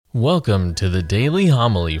Welcome to the Daily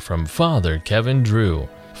Homily from Father Kevin Drew.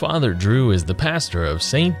 Father Drew is the pastor of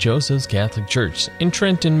St. Joseph's Catholic Church in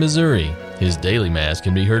Trenton, Missouri. His daily Mass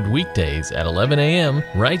can be heard weekdays at 11 a.m.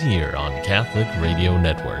 right here on Catholic Radio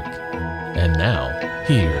Network. And now,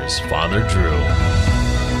 here's Father Drew.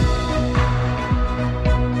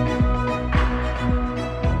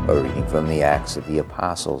 A reading from the Acts of the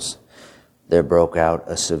Apostles. There broke out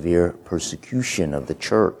a severe persecution of the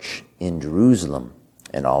church in Jerusalem,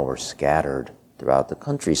 and all were scattered throughout the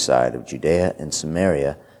countryside of Judea and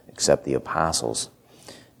Samaria, except the apostles.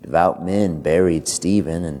 Devout men buried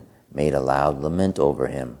Stephen and made a loud lament over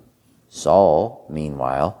him. Saul,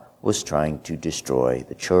 meanwhile, was trying to destroy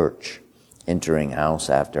the church, entering house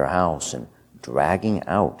after house and dragging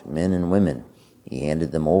out men and women. He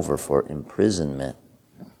handed them over for imprisonment.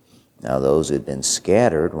 Now those who had been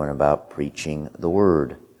scattered went about preaching the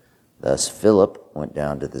word. Thus Philip went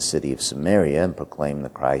down to the city of Samaria and proclaimed the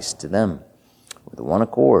Christ to them. With one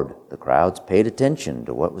accord, the crowds paid attention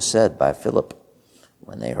to what was said by Philip.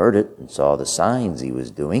 When they heard it and saw the signs he was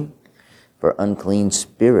doing, for unclean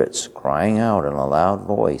spirits, crying out in a loud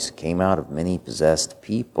voice, came out of many possessed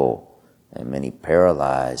people, and many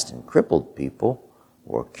paralyzed and crippled people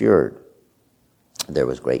were cured. There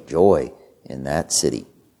was great joy in that city.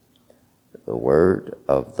 The word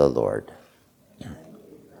of the Lord.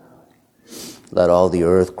 Let all the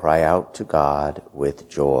earth cry out to God with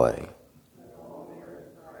joy.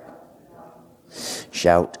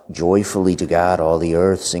 Shout joyfully to God, all the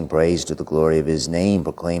earth. Sing praise to the glory of his name.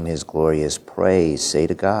 Proclaim his glorious praise. Say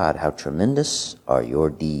to God, how tremendous are your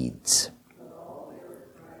deeds.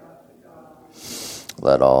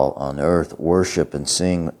 Let all on earth worship and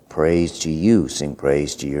sing praise to you. Sing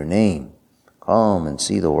praise to your name. Come and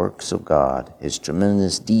see the works of God, his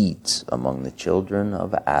tremendous deeds among the children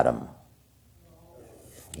of Adam.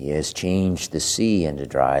 He has changed the sea into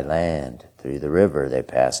dry land. Through the river they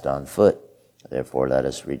passed on foot. Therefore let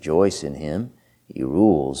us rejoice in him. He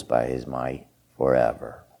rules by his might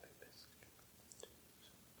forever.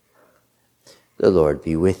 The Lord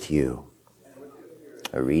be with you.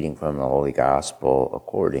 A reading from the Holy Gospel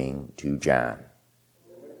according to John.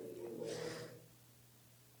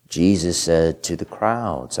 Jesus said to the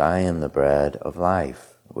crowds, I am the bread of life.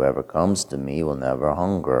 Whoever comes to me will never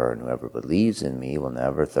hunger, and whoever believes in me will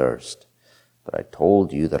never thirst. But I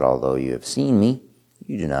told you that although you have seen me,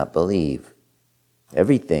 you do not believe.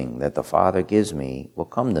 Everything that the Father gives me will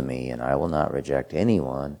come to me, and I will not reject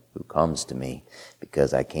anyone who comes to me,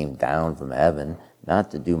 because I came down from heaven not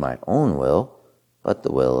to do my own will, but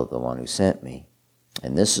the will of the one who sent me.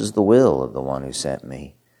 And this is the will of the one who sent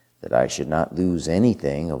me, that I should not lose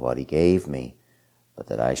anything of what he gave me, but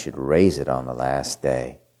that I should raise it on the last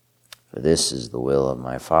day. For this is the will of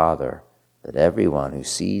my Father, that everyone who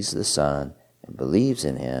sees the Son and believes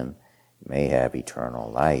in him may have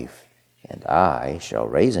eternal life, and I shall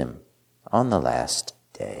raise him on the last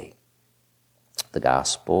day. The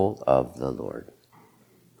Gospel of the Lord.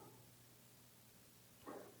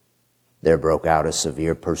 There broke out a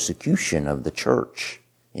severe persecution of the church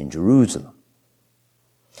in Jerusalem.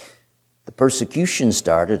 The persecution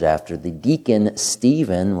started after the deacon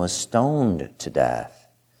Stephen was stoned to death.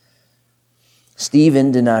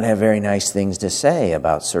 Stephen did not have very nice things to say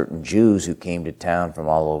about certain Jews who came to town from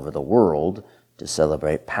all over the world to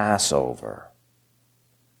celebrate Passover.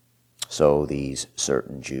 So these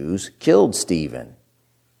certain Jews killed Stephen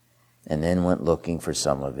and then went looking for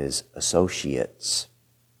some of his associates.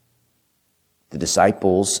 The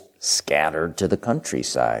disciples scattered to the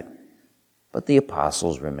countryside, but the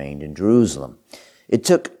apostles remained in Jerusalem. It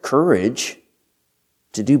took courage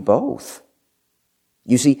to do both.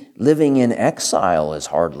 You see, living in exile is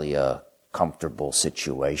hardly a comfortable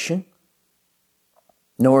situation,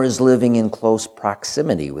 nor is living in close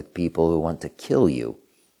proximity with people who want to kill you.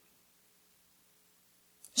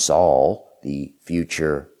 Saul, the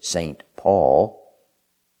future Saint Paul,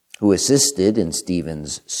 who assisted in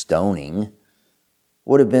Stephen's stoning,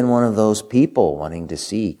 would have been one of those people wanting to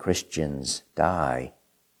see Christians die.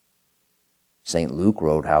 St. Luke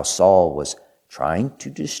wrote how Saul was trying to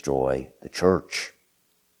destroy the church.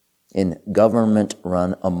 In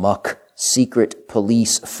government-run amok, secret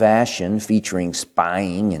police fashion featuring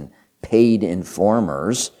spying and paid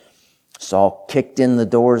informers, Saul kicked in the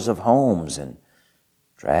doors of homes and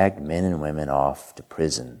dragged men and women off to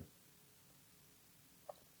prison.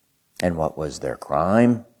 And what was their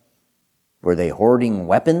crime? Were they hoarding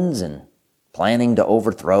weapons and planning to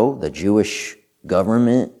overthrow the Jewish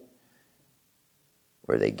government?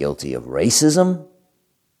 Were they guilty of racism?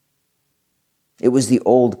 It was the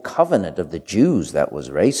old covenant of the Jews that was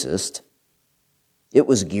racist. It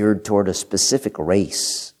was geared toward a specific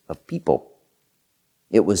race of people.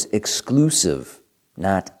 It was exclusive,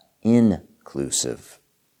 not inclusive.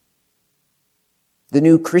 The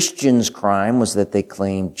new Christians' crime was that they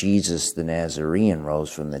claimed Jesus the Nazarene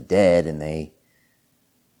rose from the dead, and they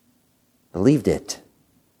believed it.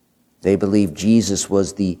 They believed Jesus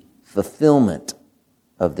was the fulfillment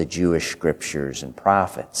of the Jewish scriptures and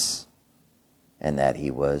prophets, and that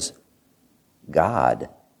he was God.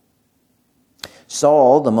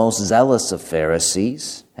 Saul, the most zealous of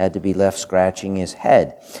Pharisees, had to be left scratching his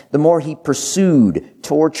head. The more he pursued,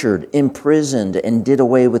 tortured, imprisoned, and did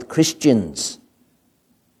away with Christians,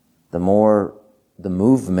 the more the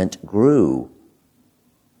movement grew.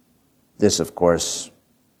 This, of course,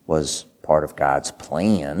 was part of God's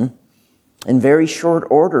plan. In very short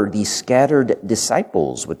order, these scattered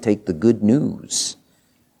disciples would take the good news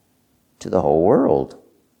to the whole world.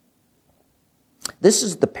 This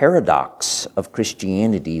is the paradox of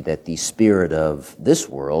Christianity that the spirit of this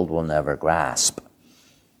world will never grasp.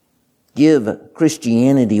 Give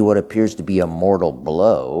Christianity what appears to be a mortal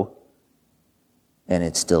blow, and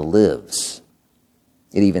it still lives.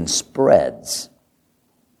 It even spreads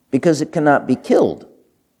because it cannot be killed.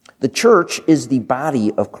 The church is the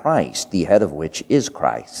body of Christ, the head of which is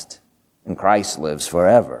Christ, and Christ lives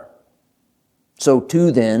forever. So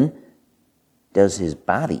too then does his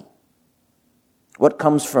body. What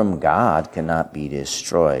comes from God cannot be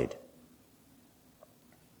destroyed.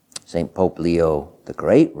 St. Pope Leo the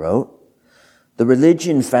Great wrote, "The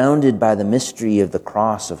religion founded by the mystery of the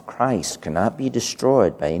cross of Christ cannot be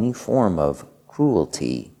destroyed by any form of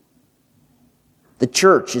cruelty." The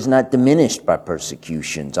church is not diminished by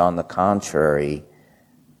persecutions. On the contrary,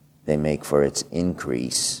 they make for its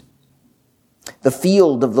increase. The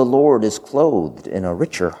field of the Lord is clothed in a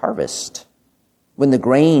richer harvest. When the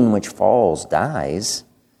grain which falls dies,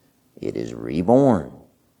 it is reborn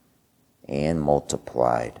and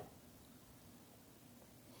multiplied.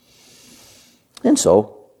 And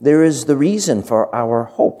so, there is the reason for our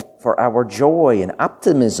hope, for our joy and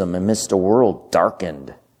optimism amidst a world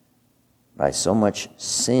darkened by so much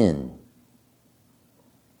sin.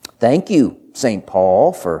 Thank you, St.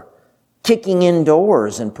 Paul, for kicking in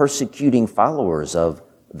doors and persecuting followers of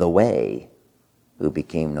the Way, who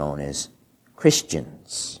became known as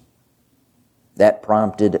Christians. That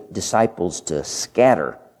prompted disciples to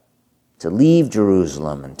scatter, to leave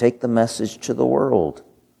Jerusalem and take the message to the world.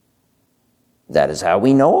 That is how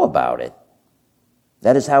we know about it.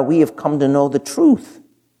 That is how we have come to know the truth,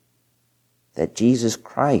 that Jesus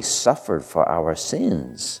Christ suffered for our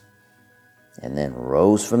sins and then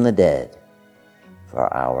rose from the dead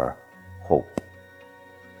for our hope.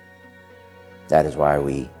 That is why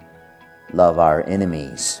we love our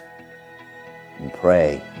enemies and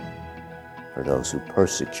pray for those who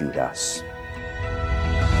persecute us.